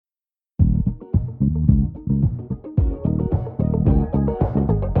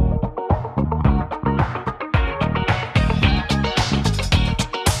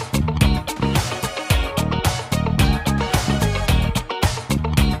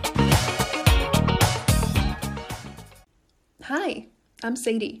I'm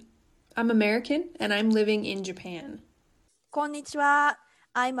Sadie. I'm American and I'm living in Japan. こんにちは。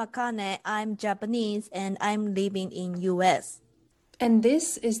I'm Akane. I'm Japanese and I'm living in US. And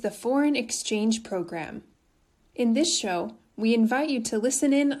this is the Foreign Exchange Program. In this show, we invite you to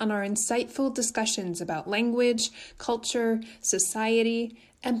listen in on our insightful discussions about language, culture, society,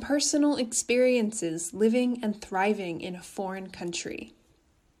 and personal experiences living and thriving in a foreign country.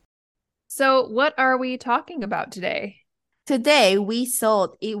 So, what are we talking about today? Today, we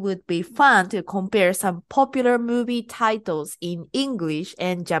thought it would be fun to compare some popular movie titles in English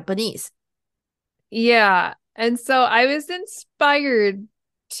and Japanese. Yeah. And so I was inspired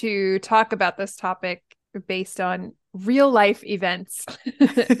to talk about this topic based on real life events, you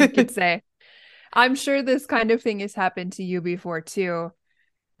could say. I'm sure this kind of thing has happened to you before too.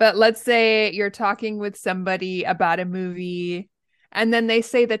 But let's say you're talking with somebody about a movie, and then they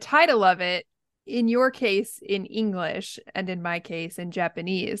say the title of it, in your case, in English, and in my case, in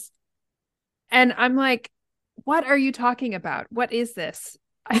Japanese. And I'm like, what are you talking about? What is this?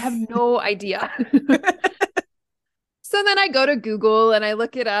 I have no idea. So then I go to Google and I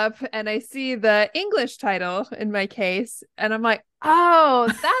look it up and I see the English title in my case. And I'm like, oh,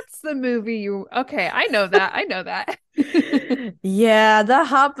 that's the movie you. Okay, I know that. I know that. Yeah, that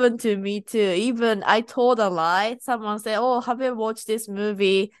happened to me too. Even I told a lie. Someone said, "Oh, have you watched this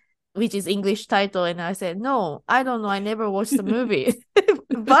movie?" Which is English title, and I said, "No, I don't know. I never watched the movie."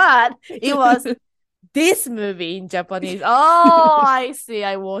 But it was this movie in Japanese. Oh, I see.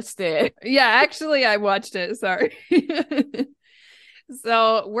 I watched it. Yeah, actually, I watched it. Sorry.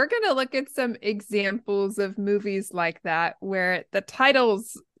 So we're going to look at some examples of movies like that where the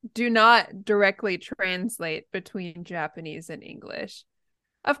titles do not directly translate between Japanese and English.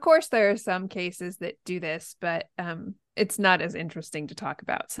 Of course, there are some cases that do this, but it's not as interesting to talk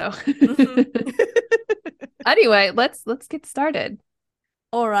about. So Mhm. anyway, let's get started.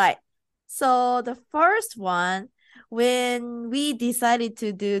 All right. So the first one, when we decided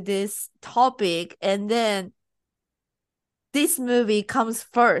to do this topic, and then this movie comes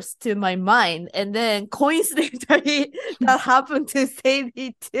first to my mind, and then coincidentally that happened to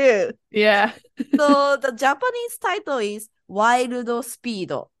Sadie too. Yeah. So the Japanese title is Wild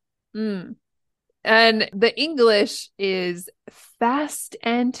Speedo. Mm. And the English is Fast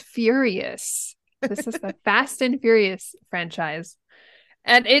and Furious. This is the Fast and Furious franchise.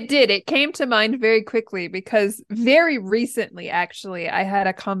 And it came to mind very quickly because very recently, actually, I had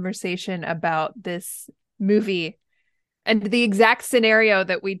a conversation about this movie and the exact scenario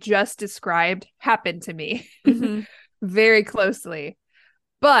that we just described happened to me Mhm. very closely.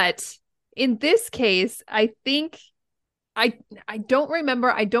 But in this case, I think I don't remember.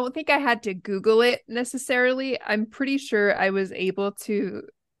 I don't think I had to Google it necessarily. I'm pretty sure I was able to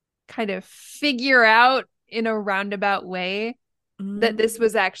kind of figure out in a roundabout way that this Mm.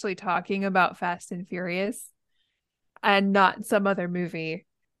 was actually talking about Fast and Furious and not some other movie.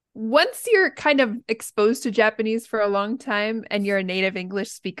 Once you're kind of exposed to Japanese for a long time and you're a native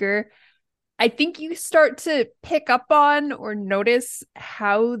English speaker, I think you start to pick up on or notice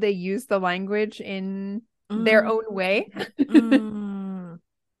how they use the language in their Mm. own way. Mm.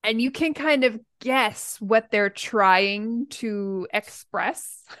 And you can kind of guess what they're trying to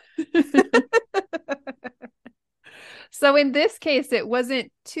express. So in this case, it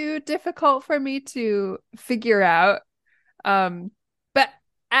wasn't too difficult for me to figure out. But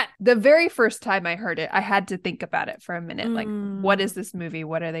at the very first time I heard it, I had to think about it for a minute. Like, what is Mm. this movie?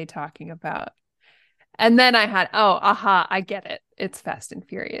 What are they talking about? And then I had, oh, aha, I get it. It's Fast and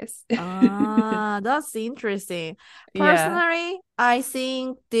Furious. That's interesting. Yeah. Personally, I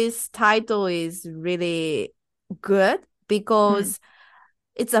think this title is really good Mm, because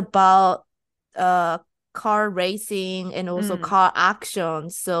it's about uh car racing and also mm, car action.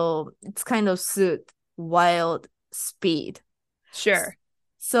 So it's kind of suit wild speed. sure.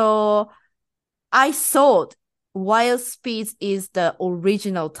 So I thought Wild Speeds is the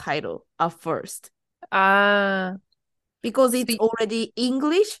original title at first Uh, because so it's already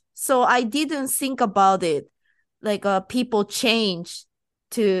English. So I didn't think about it. Like people change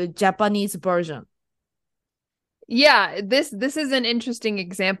to Japanese version. yeah, this is an interesting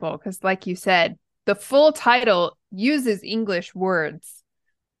example because, like you said, the full title uses English words,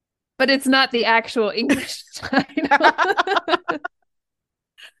 but it's not the actual English title.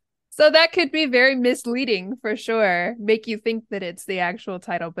 So that could be very misleading for sure. Make you think that it's the actual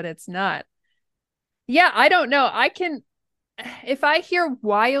title, but it's not. Yeah, I don't know. I can, if I hear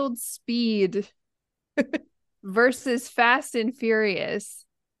Wild Speed versus Fast and Furious,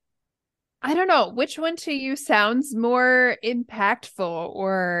 I don't know which one to you sounds more impactful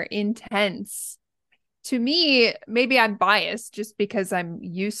or intense. to me, maybe I'm biased just because I'm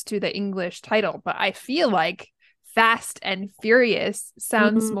used to the English title, but I feel like Fast and Furious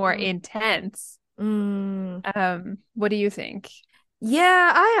sounds more Mm, intense. mm. What do you think?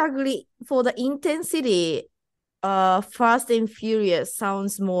 Yeah, I agree. For the intensity, Fast and Furious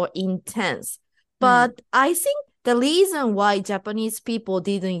sounds more intense. Mm, But I think the reason why Japanese people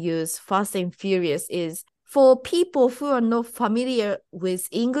didn't use Fast and Furious is for people who are not familiar with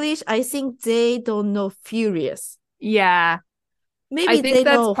English, I think they don't know Furious. yeah, I Maybe think they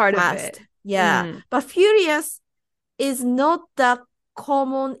that's know part of it. Fast. Yeah. Mm, But Furious is not that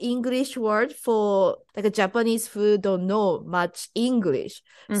common English word for like a Japanese who don't know much English.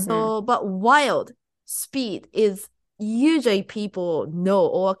 hmm So, but wild speed is usually people know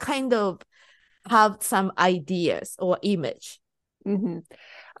or kind of have some ideas or image. hmm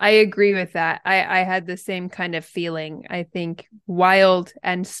I agree with that. I had the same kind of feeling. I think wild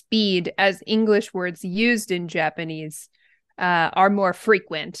and speed as English words used in Japanese are more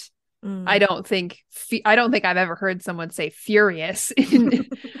frequent. Mm. I don't think I've ever heard someone say furious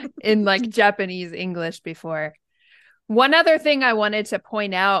in like Japanese English before. One other thing I wanted to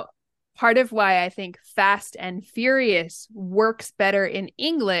point out, part of why I think Fast and Furious works better in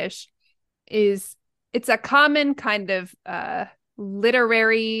English is it's a common kind of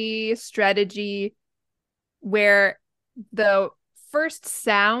literary strategy where the first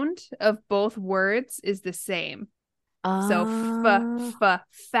sound of both words is the same. So Ah,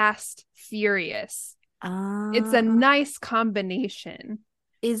 fast furious. It's a ah. nice combination.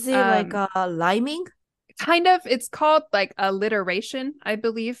 Is it like Um a liming? kind of it's called like alliteration, I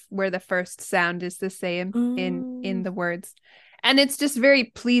believe, where the first sound is the same in Mm. the words. And it's just very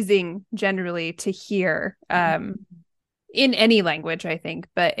pleasing generally to hear in any language, I think,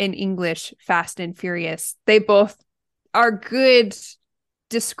 but in English, fast and furious, they both are good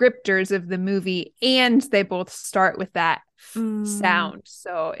descriptors of the movie and they both start with that Mm. sound.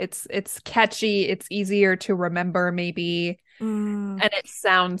 So it's catchy, it's easier to remember maybe, Mm. and it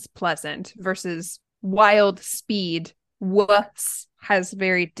sounds pleasant versus wild speed. Wuss has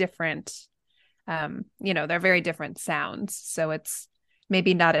very different they're very different sounds. So it's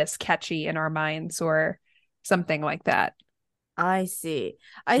maybe not as catchy in our minds or something like that. I see.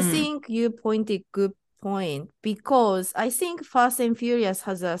 I Mm. think you pointed good point because I think Fast and Furious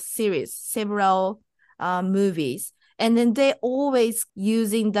has a series, several movies, and then they always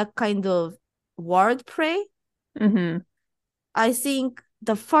using that kind of wordplay. Mm-hmm. I think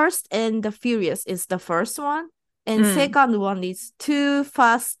the first and the Furious is the first one, and Mm. second one is Too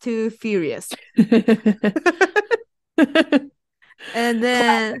Fast, Too Furious. And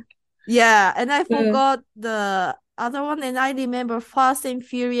then, Classic. yeah, and I Mm. forgot the other one, and I remember Fast and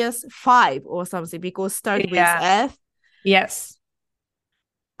Furious 5 or something because start with Yeah. F. Yes.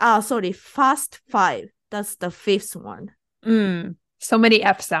 Ah, sorry, Fast 5. That's the fifth one. So many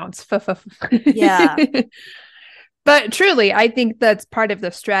F sounds. Yeah. But truly, I think that's part of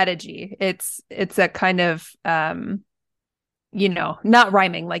the strategy. It's a kind of not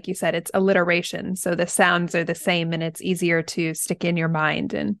rhyming, like you said, it's alliteration. So the sounds are the same and it's easier to stick in your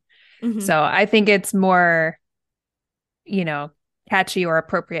mind. And Mhm. so I think it's more, you know, catchy or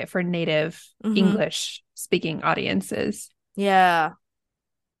appropriate for native Mhm. English speaking audiences. Yeah.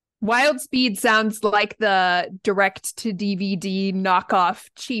 Wild Speed sounds like the direct to DVD knockoff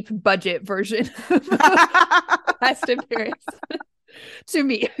cheap budget version of Fast and Furious to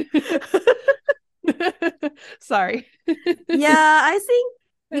me. Sorry. Yeah, I think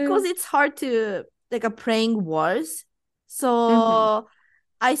because it's hard to like a playing words. Mhm. So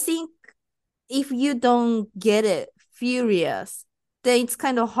I think if you don't get it furious, then it's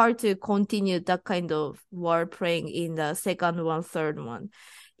kind of hard to continue that kind of word playing in the second one, third one.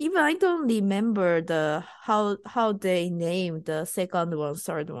 Even I don't remember the how they named the second one,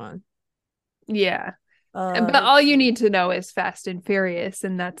 third one. Yeah. But Let's all you see. need to know is Fast and Furious,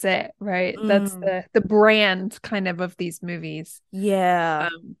 and that's it, right? That's Mm, the brand kind of these movies. yeah.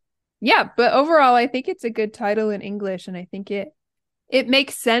 Um, yeah, but overall, I think it's a good title in English, and I think it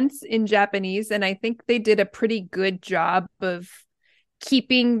makes sense in Japanese, and I think they did a pretty good job of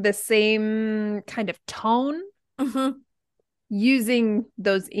keeping the same kind of tone Mhm. using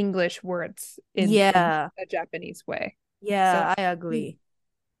those English words in Yeah. a Japanese way. So Yeah, I agree.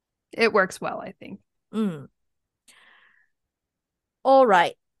 it works well, I think. Mm. All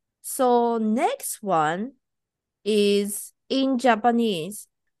right. So next one is in Japanese,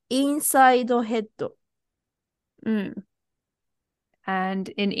 inside head. Mm. And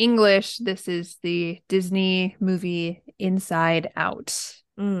in English, this is the Disney movie Inside Out.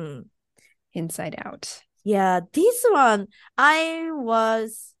 Mm. Inside Out. Yeah, this one I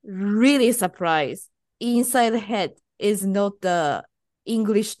was really surprised Inside Head is not the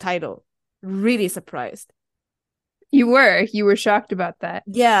English title. Really surprised. You were shocked about that.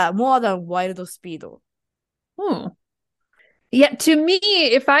 Yeah, more than Wild Speed. Hmm. Yeah, to me,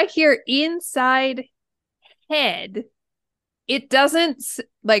 if I hear inside head, it doesn't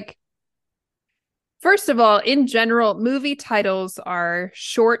like, first of all, in general, movie titles are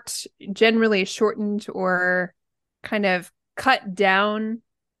short, generally shortened or kind of cut down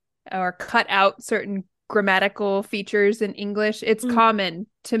or cut out certain grammatical features in English. It's common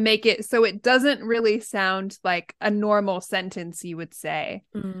to make it so it doesn't really sound like a normal sentence you would say.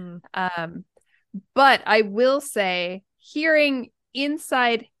 But I will say, hearing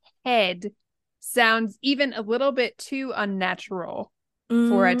inside head sounds even a little bit too unnatural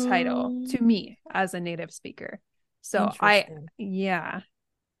for a title to me as a native speaker. So yeah,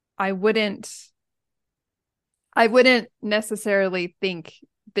 I wouldn't necessarily think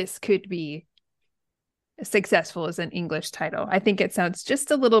this could be successful as an English title. I think it sounds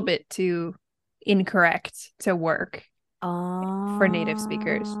just a little bit too incorrect to work for native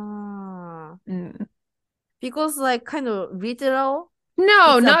speakers. Because like kind of literal.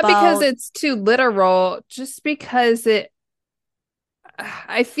 No, It's not because about it's too literal, just because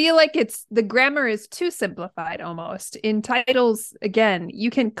I feel like the grammar is too simplified almost. In titles, again, you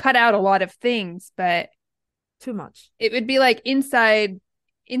can cut out a lot of things, but too much. it would be like inside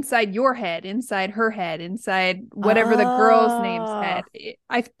your head, inside her head, inside whatever the girl's name's head.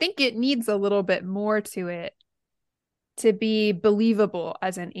 I think it needs a little bit more to it to be believable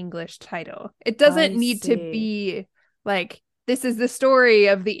as an English title. It doesn't need to be like, this is the story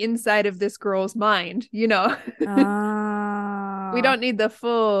of the inside of this girl's mind, you know? We don't need the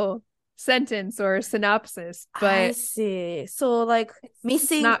full sentence or synopsis, but I see. So like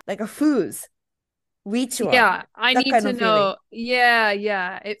missing not like a foods. Which one? Yeah, I That need kind to of know.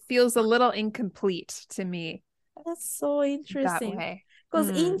 Yeah. It feels a little incomplete to me That's so that interesting. way. Because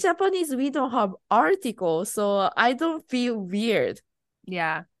in Japanese, we don't have articles, so I don't feel weird.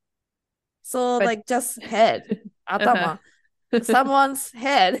 Yeah. So But like just head, atama, someone's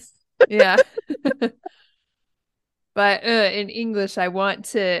head. yeah. But in English, I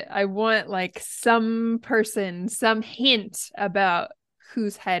want like some person, some hint about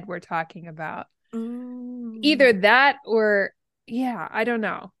whose head we're talking about. Either that or, yeah, I don't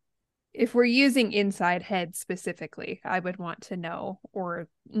know. If we're using inside head specifically, I would want to know or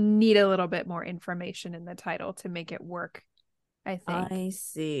need a little bit more information in the title to make it work, I think. I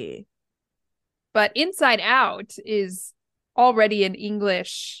see. But inside out is already an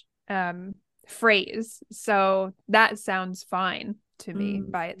English phrase. So that sounds fine to me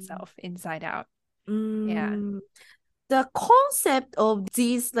by itself, inside out. Yeah. The concept of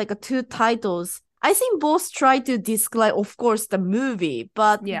these like two titles, I think both try to describe, of course, the movie,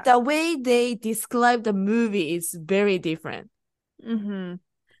 but the way they describe the movie is very different.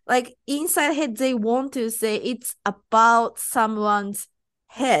 Like inside head, they want to say it's about someone's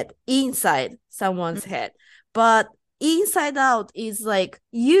head, inside someone's head. But inside out is like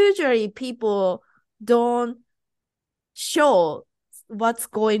usually people don't show what's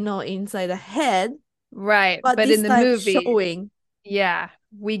going on inside the head. Right. But in the movie, showing. Yeah,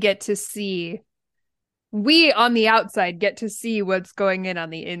 we get to see. We on the outside get to see what's going on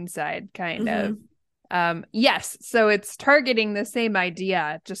the inside, kind of. Yes, so it's targeting the same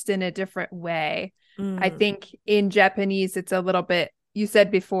idea, just in a different way. I think in Japanese, it's a little bit, you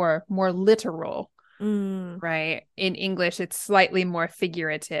said before, more literal, right? In English, it's slightly more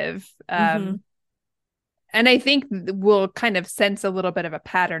figurative. And I think we'll kind of sense a little bit of a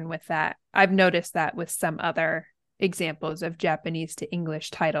pattern with that. I've noticed that with some other examples of Japanese to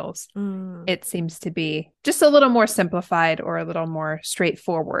English titles. It seems to be just a little more simplified or a little more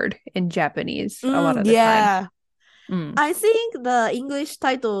straightforward in Japanese a lot of the time. I think the English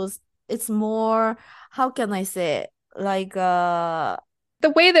titles, it's more, how can I say it? Like the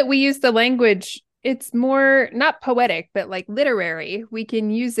way that we use the language, it's more not poetic, but like literary. We can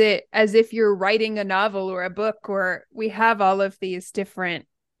use it as if you're writing a novel or a book, or we have all of these different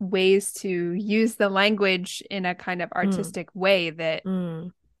ways to use the language in a kind of artistic way that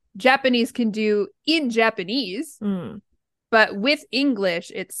Japanese can do in Japanese, but with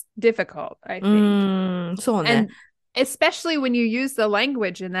English, it's difficult, I think. And especially when you use the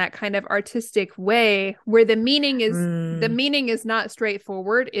language in that kind of artistic way where the meaning is not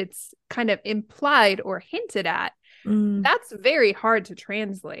straightforward, it's kind of implied or hinted at. That's very hard to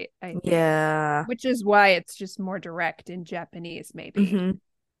translate, I think. Which is why it's just more direct in Japanese, maybe.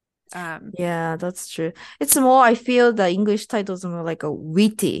 Yeah, that's true. It's more, I feel the English titles are more like a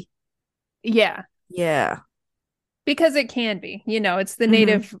witty. Yeah. Because it can be, it's the Mm-hmm.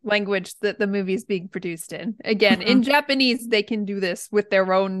 native language that the movie's being produced in. Again, in Japanese, they can do this with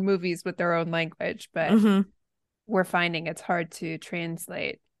their own movies, with their own language, but Mm-hmm. we're finding it's hard to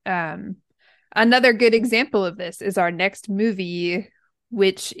translate. Another good example of this is our next movie,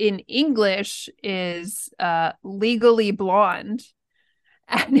 which in English is Legally Blonde.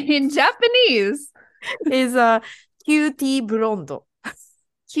 And in Japanese, Is a cutie blonde.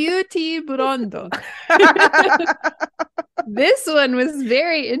 Cutie Blondo. This one was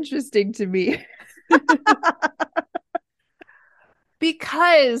very interesting to me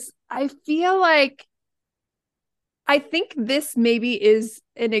because I feel like I think this maybe is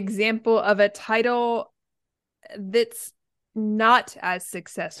an example of a title that's not as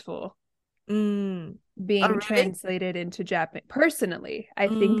successul Oh, being really? translated into Japanese. Personally, I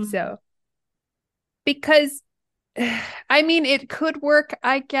think Mm, so. Because I mean, it could work,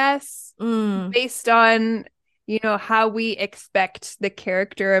 I guess, mm, based on, how we expect the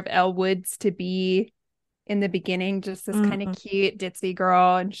character of Elle Woods to be in the beginning, just this kind of mm, cute ditzy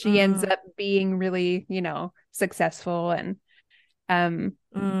girl, and she ends mm, up being really, successful and um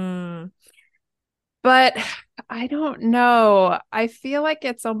mm, but I don't know. I feel like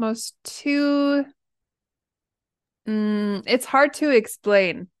it's almost too it's hard to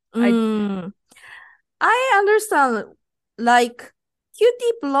explain. I mm. I understand. Like,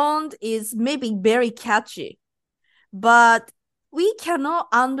 cutie blonde is maybe very catchy, but we cannot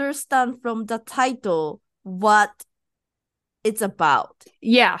understand from the title what it's about.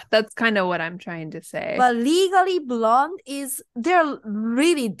 Yeah, that's kind of what I'm trying to say. But legally blonde is they're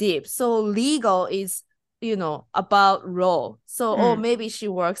really deep. So legal is about law. So Mm, maybe she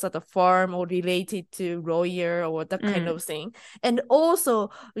works at a farm or related to lawyer or that kind mm, of thing. And also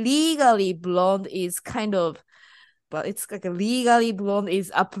legally blonde is kind of, but it's like a legally blonde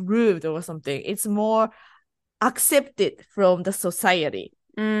is approved or something. It's more accepted from the society.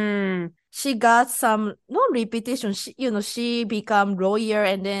 mm, She got some no repetition. She become lawyer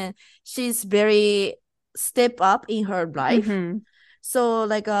and then she's very step up in her life. mm-hmm, So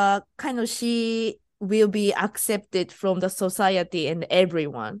like kind of she will be accepted from the society and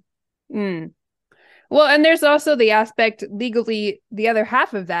everyone. mm. Well, and there's also the aspect legally, the other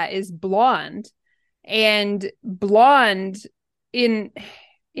half of that is blonde. And blonde in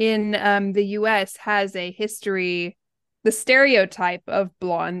the US has a history. The stereotype of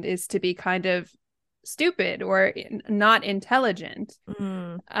blonde is to be kind of stupid or not intelligent.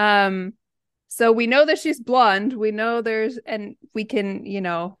 Mm, Um, so we know that she's blonde. We know and we can,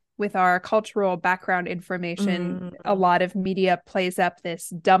 with our cultural background information, a mm, lot of media plays up this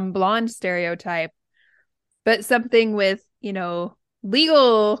dumb blonde stereotype, but something with,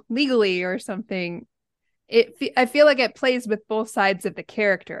 legally or something, I feel like it plays with both sides of the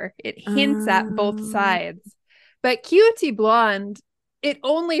character. It hints at both um, sides. But Cutie Blonde, it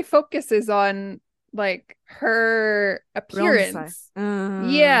only focuses on like her wrong side. appearance.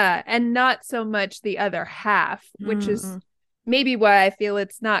 Yeah, and not so much the other half, which is Mm, maybe why I feel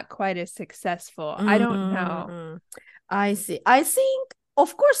it's not quite as successful. I don't know. mm. I see. I think,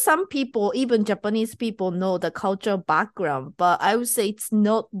 of course, some people, even Japanese people, know the cultural background, but I would say it's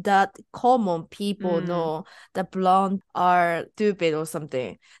not that common. People Mm, know that blonde are stupid or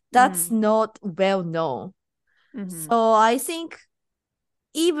something. That's mm, not well known. mm-hmm. So I think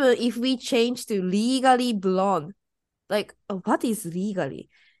even if we change to legally blonde, like what is legally?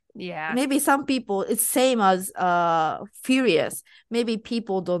 Yeah. Maybe some people it's same as furious. Maybe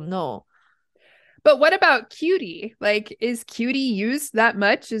people don't know. But what about cutie? Like, is cutie used that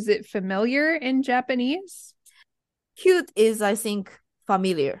much? Is it familiar in Japanese? Cute is, I think,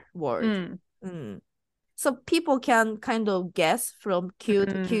 familiar word. Mm, Mm. So people can kind of guess from cute,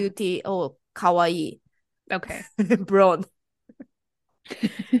 mm, cutie, oh, kawaii, okay. blonde.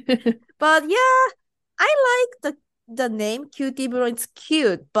 But yeah, I like the name Cutie Blonde. It's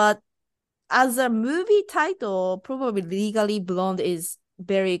cute, but as a movie title, probably Legally Blonde is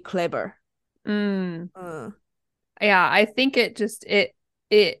very clever. Mm. Mm. Yeah, I think it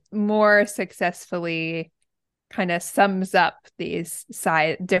more successfully kind of sums up these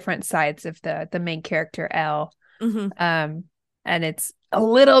different sides of the main character L. Mm-hmm. Um, and it's a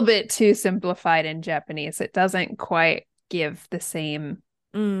little bit too simplified in Japanese. It doesn't quite give the same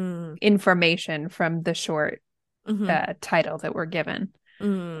Mm. information from the short Mm-hmm. title that we're given.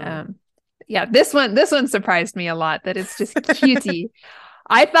 Mm. Um, yeah, this one surprised me a lot that it's just cutie.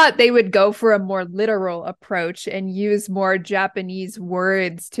 I thought they would go for a more literal approach and use more Japanese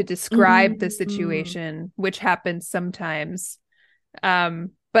words to describe the Mm. situation, which happens sometimes.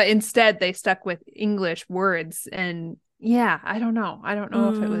 But instead they stuck with English words and yeah, I don't know. I don't know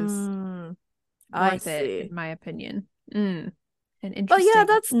if it was Mm. I worth it, see. in my opinion. An But yeah, interesting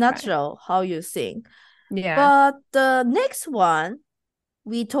that's try. natural how you think. Yeah. But the next one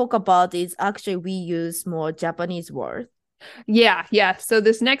we talk about is actually we use more Japanese word. Yeah, yeah. So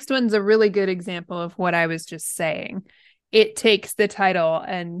this next one's a really good example of what I was just saying. It takes the title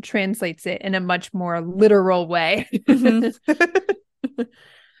and translates it in a much more literal way. Mhm.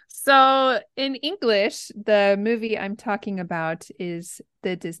 So in English, the movie I'm talking about is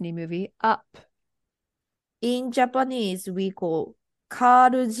the Disney movie Up. In Japanese, we call カー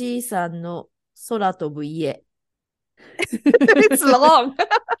ルじいさんの空飛ぶ家. It's long.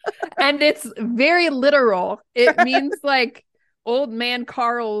 And it's very literal. It means like old man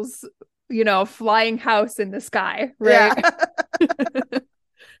Carl's, flying house in the sky, Yeah. right?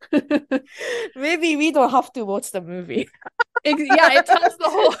 Maybe we don't have to watch the movie. Yeah, it tells the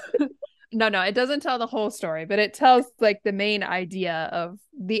whole No, it doesn't tell the whole story, but it tells like the main idea of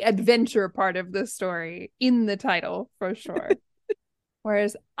the adventure part of the story in the title for sure.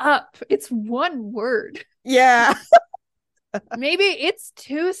 Whereas Up, it's one word. Yeah. Maybe it's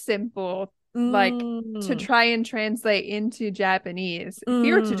too simple, like to Mm, try and translate into Japanese. If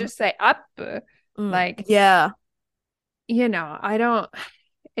you were to mm, just say up, like, yeah. I don't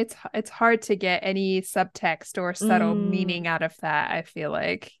it's hard to get any subtext or subtle Mm. meaning out of that, I feel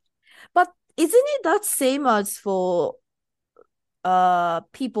like. But isn't it that same as for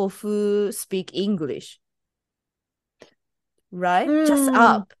people who speak English, right? Just Mm,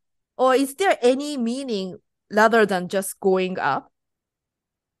 up. Or is there any meaning rather than just going up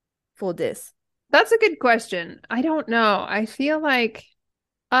for this? that's a good question. I don't know. I feel like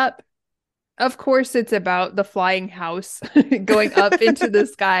up, of course, it's about the flying house going up into the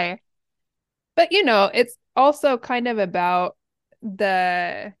sky. But it's also kind of about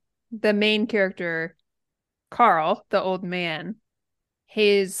the main character, Carl, the old man,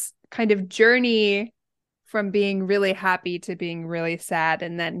 his kind of journey from being really happy to being really sad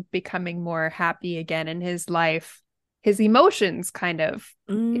and then becoming more happy again in his life. His emotions kind of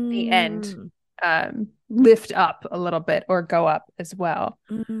in the end Mm, lift up a little bit or go up as well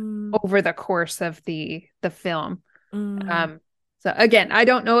mm, over the course of the film. mm, Um, so again, I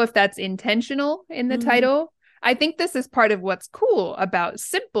don't know if that's intentional in the mm, title. I think this is part of what's cool about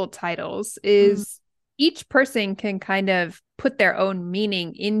simple titles mm, is each person can kind of put their own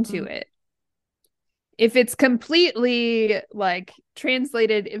meaning into mm, it. If it's completely like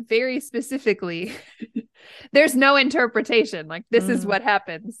translated very specifically, there's no interpretation. Like this is mm, what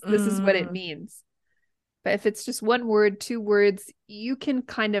happens. This is what it mm. means. But if it's just one word, two words, you can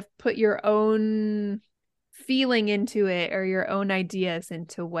kind of put your own feeling into it or your own ideas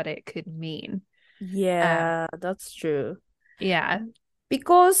into what it could mean. Um, Yeah, that's true. yeah.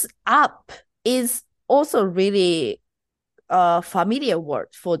 Because up is also really a familiar word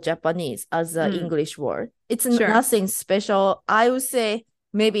for Japanese as an Mm, English word. It's sure. nothing special. I would say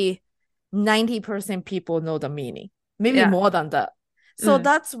maybe 90% people know the meaning, maybe Yeah. more than that. So Mm.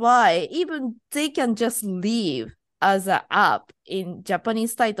 that's why even they can just leave as a up in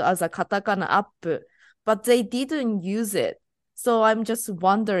Japanese title as a katakana up, but they didn't use it. So I'm just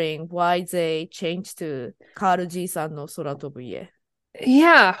wondering why they changed to Karuji-san no Soratobu Ie.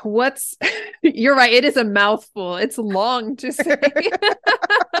 Yeah. You're right. It is a mouthful. It's long to say.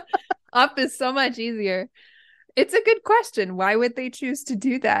 Up is so much easier. It's a good question. Why would they choose to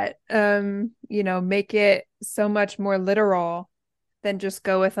do that? Make it so much more literal than just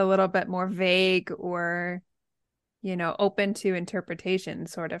go with a little bit more vague or open to interpretation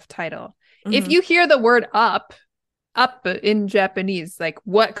sort of title. If Mhm. you hear the word up in Japanese, like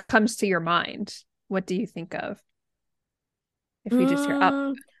what comes to your mind? What do you think of if you just hear up?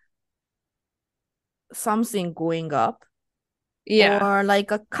 Mm, something going up Yeah. or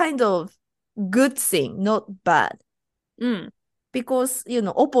like a kind of good thing, not bad. Mm, Because,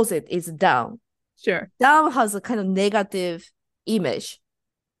 opposite is down. sure. Down has a kind of negative image,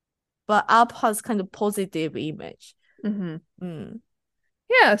 but up has kind of positive image. Hmm. Mm.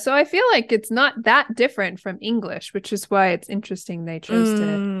 Yeah. So I feel like it's not that different from English, which is why it's interesting they chose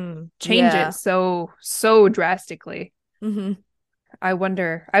to change it Yeah. so drastically. Hmm. I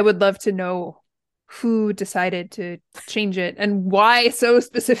would love to know who decided to change it and why so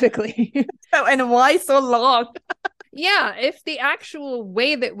specifically. And why so long? Yeah, if the actual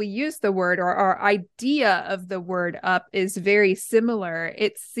way that we use the word or our idea of the word up is very similar,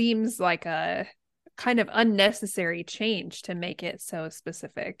 it seems like a kind of unnecessary change to make it so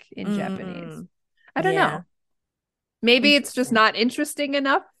specific in Japanese. Mm. I don't Yeah. know. Maybe it's just Interesting. not interesting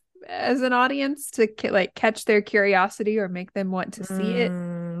enough as an audience to like catch their curiosity or make them want to see it.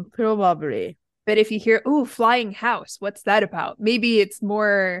 Probably. But if you hear, "Ooh, flying house, what's that about?" Maybe it's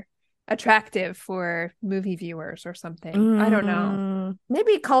more attractive for movie viewers or something. I don't know.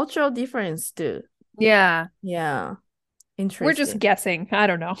 Maybe cultural difference too. Yeah. Yeah. We're just Interesting. guessing. I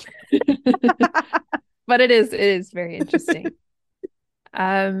don't know. But it is very interesting.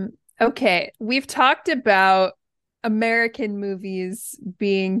 Okay. We've talked about American movies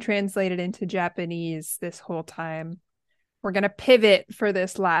being translated into Japanese this whole time. We're gonna pivot for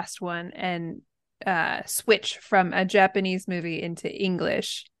this last one and switch from a Japanese movie into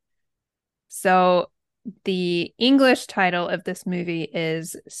English. So the English title of this movie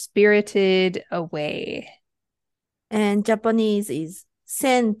is Spirited Away. And Japanese is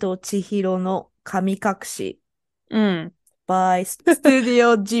千と千尋の神隠し by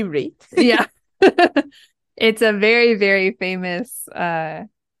Studio Ghibli. Yeah. It's a very, very famous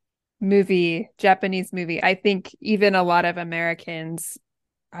movie, Japanese movie. I think even a lot of Americans,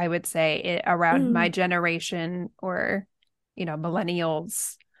 I would say around my generation or,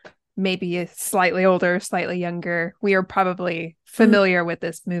 millennials, maybe slightly older, slightly younger, we are probably familiar with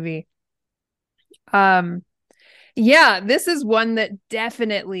this movie. Yeah, this is one that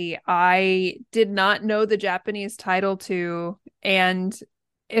definitely I did not know the Japanese title to. And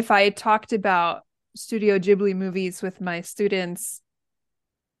if I talked about Studio Ghibli movies with my students,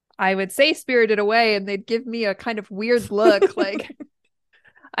 I would say Spirited Away, and they'd give me a kind of weird look like,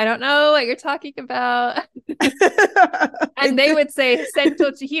 I don't know what you're talking about. And they would say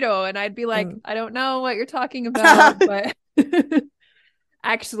Sento Chihiro, and I'd be like, I don't know what you're talking about, but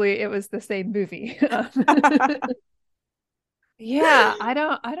actually it was the same movie. Yeah, I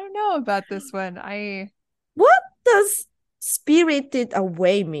don't know about this one. What does Spirited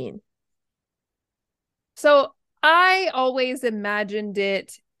Away mean? So I always imagined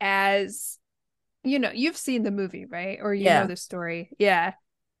it as, you've seen the movie, right? Or you know the story. Yeah.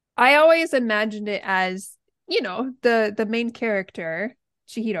 I always imagined it as, the main character,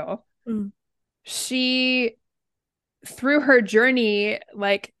 Chihiro. She, through her journey,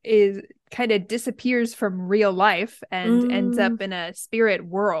 like is kind of disappears from real life and ends up in a spirit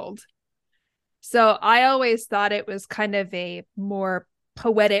world. So I always thought it was kind of a more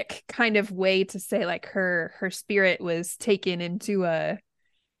poetic kind of way to say like her spirit was taken into a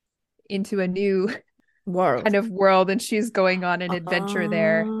new world kind of world and she's going on an adventure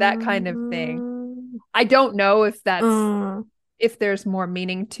there, that kind of thing. I don't know if that's if there's more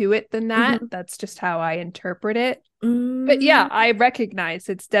meaning to it than that. That's just how I interpret it. But yeah, I recognize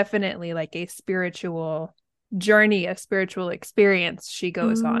it's definitely like a spiritual journey, a spiritual experience she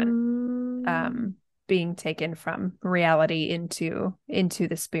goes on, being taken from reality into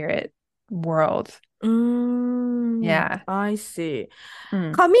the spirit world. Yeah. I see.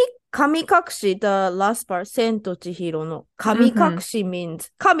 Kamikakushi, the last part, Sen to Chihiro no Kamikakushi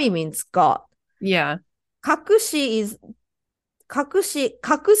means Kami means God. Yeah. Kakushi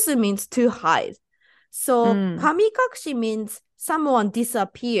kakusu means to hide. So kamikakushi means someone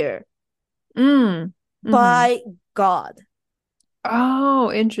disappear by God.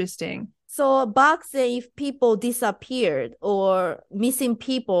 Oh, interesting. So back then, if people disappeared or missing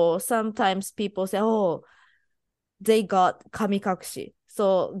people, sometimes people say, "Oh, they got kamikakushi."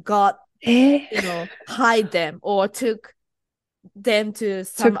 So God, hide them or took them to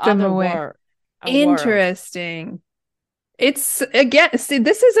some other world. Interesting. It's again, see,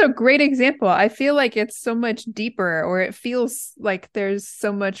 this is a great example. I feel like it's so much deeper, or it feels like there's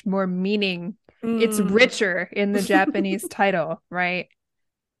so much more meaning. It's richer in the Japanese title, right?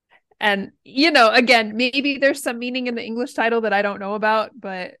 And, again, maybe there's some meaning in the English title that I don't know about,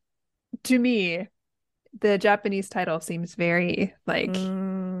 but to me, the Japanese title seems very like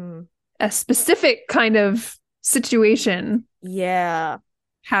a specific kind of situation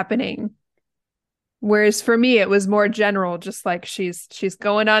happening. Whereas for me, it was more general, just like she's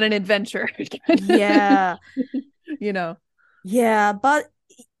going on an adventure. Yeah. Yeah, but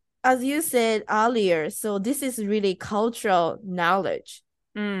as you said earlier, so this is really cultural knowledge.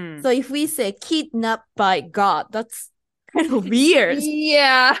 So if we say kidnapped by God, that's kind of weird.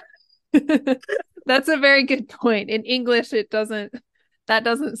 Yeah. That's a very good point. In English, that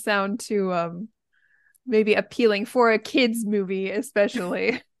doesn't sound too maybe appealing for a kids movie,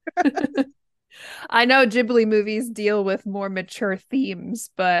 especially. I know Ghibli movies deal with more mature themes,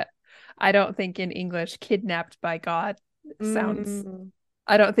 but I don't think in English kidnapped by God sounds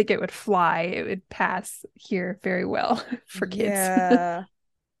I don't think it would fly. It would pass here very well for kids. Yeah.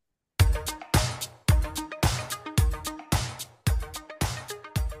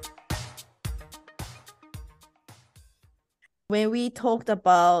 When we talked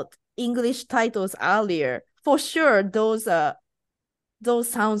about English titles earlier, for sure those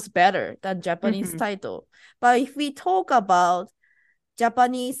sounds better than Japanese title. But if we talk about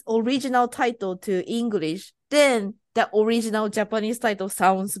Japanese original title to English, then the original Japanese title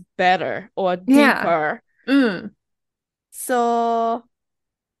sounds better or deeper. So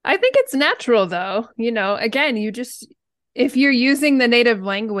I think it's natural though. Again, if you're using the native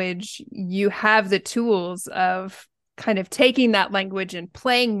language, you have the tools of kind of taking that language and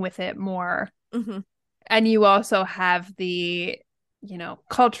playing with it more. And you also have the,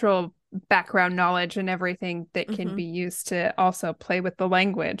 cultural background knowledge and everything that can be used to also play with the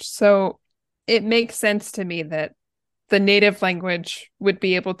language. So it makes sense to me that the native language would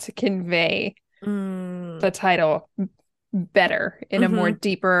be able to convey the title better in a more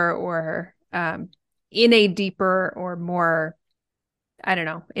deeper or in a deeper or more, I don't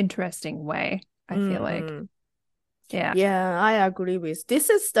know, interesting way, I feel like. Yeah, I agree with. This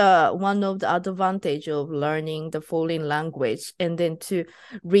is the one of the advantage of learning the foreign language, and then to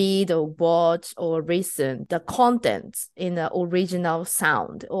read or watch or listen the contents in the original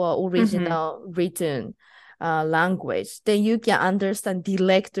sound or original written language. Then you can understand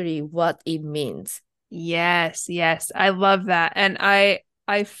directly what it means. Yes, I love that. And I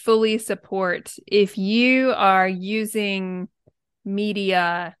fully support if you are using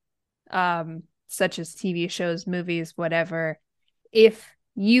media such as TV shows, movies, whatever, if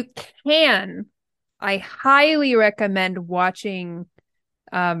you can, I highly recommend watching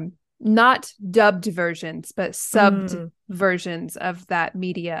not dubbed versions, but subbed versions of that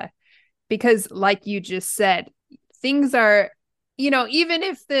media. Because like you just said, things are, even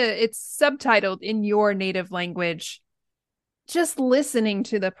if it's subtitled in your native language, just listening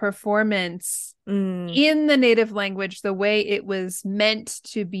to the performance in the native language, the way it was meant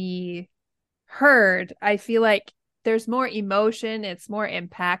to be heard, I feel like there's more emotion, it's more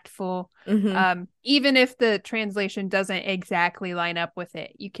impactful. Even if the translation doesn't exactly line up with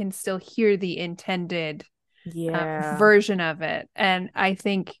it, you can still hear the intended version of it. And I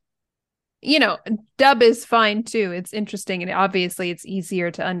think, dub is fine too. It's interesting, and obviously it's easier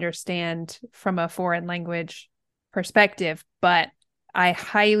to understand from a foreign language perspective, but I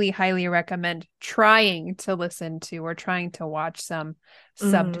highly, highly recommend trying to listen to or trying to watch some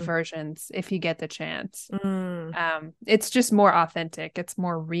subbed versions if you get the chance. It's just more authentic. It's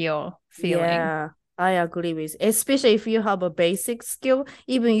more real feeling. Yeah, I agree with. Especially if you have a basic skill,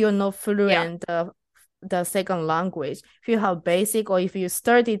 even you're not fluent the second language. If you have basic or if you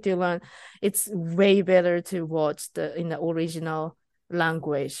started to learn, it's way better to watch in the original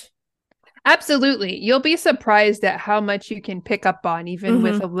language. Absolutely. You'll be surprised at how much you can pick up on even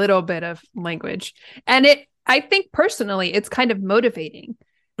with a little bit of language. And I think personally, it's kind of motivating.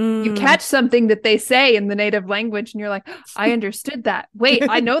 You catch something that they say in the native language and you're like, I understood that. Wait,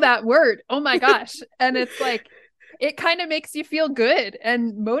 I know that word. Oh my gosh. And it's like, it kind of makes you feel good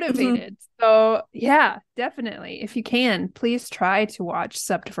and motivated. So yeah, definitely. If you can, please try to watch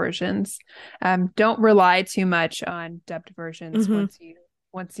subbed versions. Don't rely too much on dubbed versions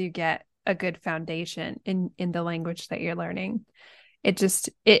once you get a good foundation in the language that you're learning.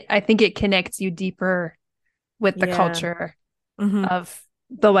 I think it connects you deeper with the culture of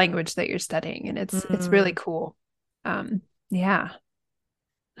the language that you're studying, and it's really cool. Wow,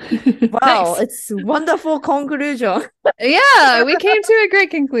 nice. It's a wonderful conclusion. Yeah, we came to a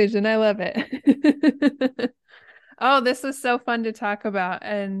great conclusion. I love it. Oh, this was so fun to talk about,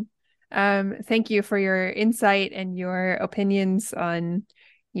 and thank you for your insight and your opinions on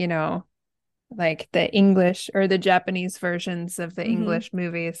like the English or the Japanese versions of the English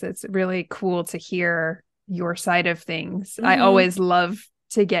movies. It's really cool to hear your side of things. I always love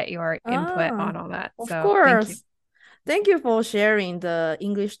to get your input on all that. Of course. Thank you for sharing the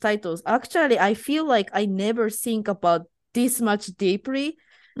English titles. Actually, I feel like I never think about this much deeply.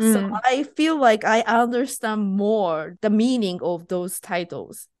 So I feel like I understand more the meaning of those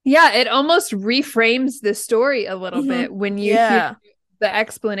titles. Yeah, it almost reframes the story a little bit when you hear the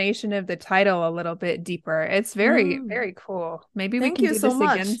explanation of the title a little bit deeper. It's very, very cool. Maybe we can do this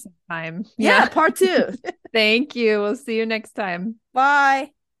again sometime. Yeah, part 2. Thank you. We'll see you next time.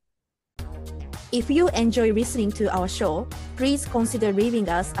 Bye. If you enjoy listening to our show, please consider leaving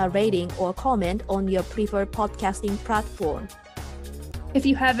us a rating or comment on your preferred podcasting platform. If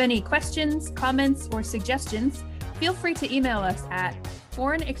you have any questions, comments, or suggestions, feel free to email us at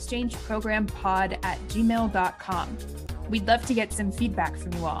foreignexchangeprogrampod@gmail.com. We'd love to get some feedback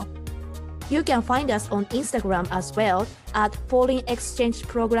from you all. You can find us on Instagram as well at Foreign Exchange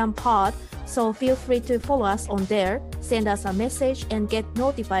Program Pod, so feel free to follow us on there, send us a message, and get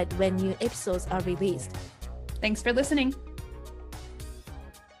notified when new episodes are released. Thanks for listening.